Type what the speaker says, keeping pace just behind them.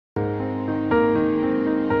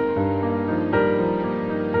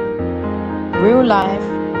Real life,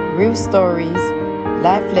 real stories,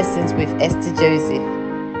 life lessons with Esther Joseph.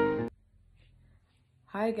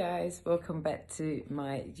 Hi guys, welcome back to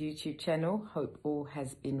my YouTube channel. Hope all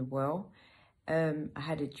has been well. I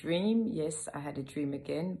had a dream. Yes, I had a dream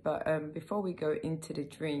again. But before we go into the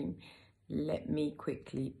dream, let me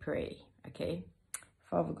quickly pray, okay?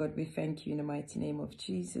 Father God, we thank you in the mighty name of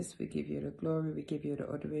Jesus. We give you the glory. We give you the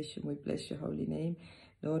adoration. We bless your holy name.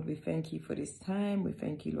 Lord, we thank you for this time. We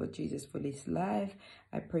thank you, Lord Jesus, for this life.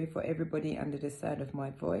 I pray for everybody under the sound of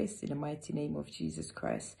my voice in the mighty name of Jesus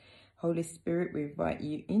Christ. Holy Spirit, we invite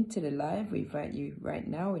you into the life. We invite you right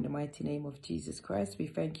now in the mighty name of Jesus Christ. We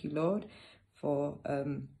thank you, Lord, for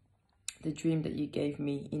the dream that you gave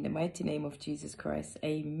me in the mighty name of Jesus Christ.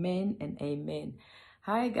 Amen and amen.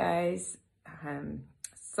 Hi, guys.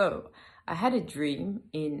 So I had a dream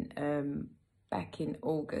in back in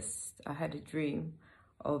August. I had a dream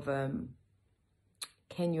of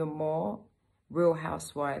Kenya Moore, Real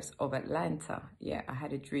Housewives of Atlanta. Yeah, I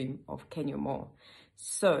had a dream of Kenya Moore.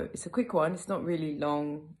 So it's a quick one. It's not really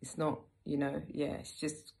long. It's not, yeah,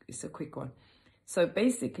 it's a quick one. So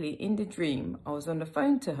basically in the dream, I was on the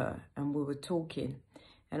phone to her and we were talking.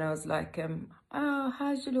 And I was like, oh,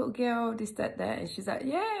 how's your little girl? This, that, that. And she's like,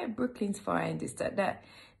 yeah, Brooklyn's fine, this, that, that.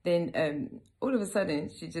 Then all of a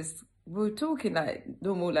sudden, we were talking like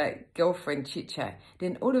normal, like girlfriend chit chat.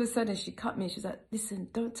 Then all of a sudden she cut me and she's like, listen,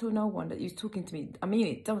 don't tell no one that you're talking to me. I mean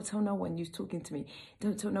it, don't tell no one you're talking to me.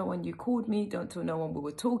 Don't tell no one you called me. Don't tell no one we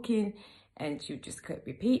were talking. And she just kept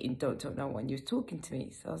repeating, don't tell no one you're talking to me.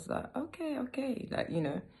 So I was like, okay. Like,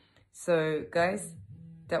 So guys,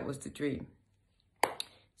 that was the dream.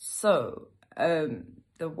 So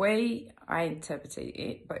the way I interpreted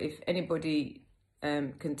it, but if anybody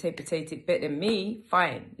can interpret it better than me,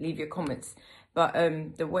 fine, leave your comments. But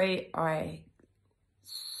the way I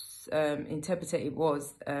interpreted it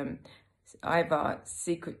was either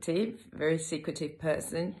secretive, very secretive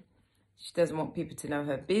person. She doesn't want people to know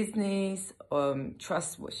her business,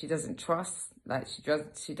 trust what she doesn't trust, like she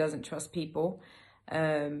doesn't trust people.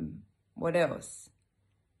 What else?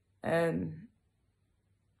 What?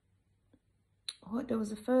 There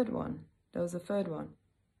was a third one.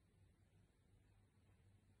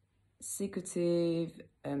 Secretive,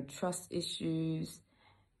 trust issues,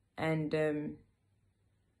 and oh,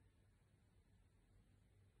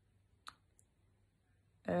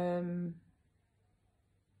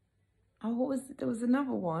 what was it? There was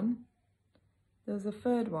another one. There was a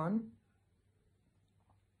third one.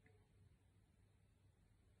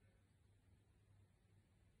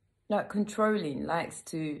 Like controlling, likes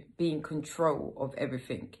to be in control of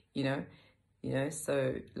everything,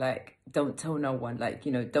 so like, don't tell no one, like,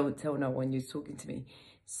 don't tell no one you're talking to me.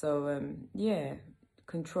 So, yeah,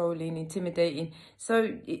 controlling, intimidating.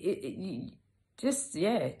 So just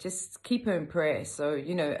keep her in prayer. So,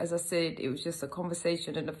 as I said, it was just a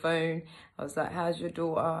conversation on the phone. I was like, how's your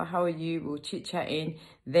daughter? How are you? We were chit-chatting.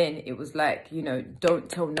 Then it was like, don't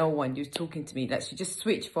tell no one you're talking to me. Like, she just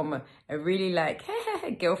switched from a really like,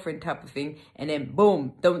 girlfriend type of thing. And then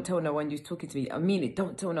boom, don't tell no one you're talking to me. I mean it,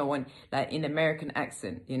 don't tell no one, like in American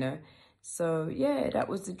accent, So yeah, that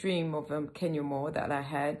was the dream of Kenya Moore that I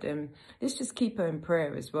had. Let's just keep her in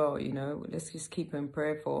prayer as well, Let's just keep her in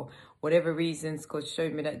prayer for whatever reasons God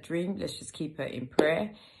showed me that dream. Let's just keep her in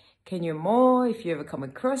prayer. Kenya Moore, if you ever come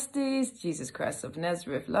across this, Jesus Christ of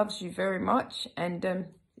Nazareth loves you very much, and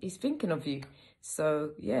he's thinking of you.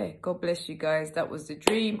 So yeah, God bless you guys. That was the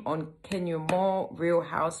dream on Kenya Moore, Real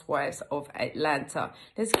Housewives of Atlanta.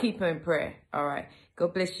 Let's keep her in prayer. All right.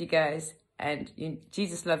 God bless you guys. And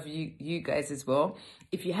Jesus loves you guys as well.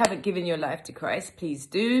 If you haven't given your life to Christ, please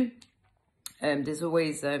do. There's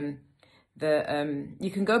always you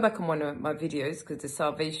can go back on one of my videos because the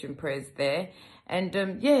salvation prayer is there. And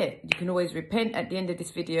yeah, you can always repent at the end of this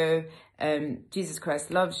video. Jesus Christ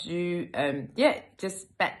loves you. Yeah,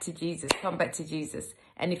 just back to Jesus. Come back to Jesus.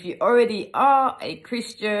 And if you already are a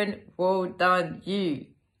Christian, well done you.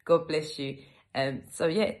 God bless you. So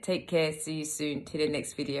yeah, take care. See you soon. Till the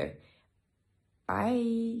next video.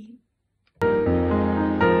 Bye.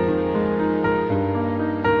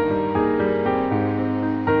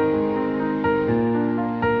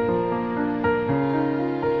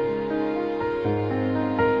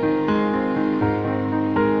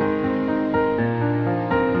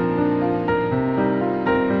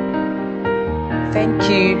 Thank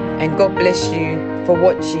you and God bless you for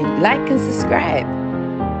watching. Like and subscribe.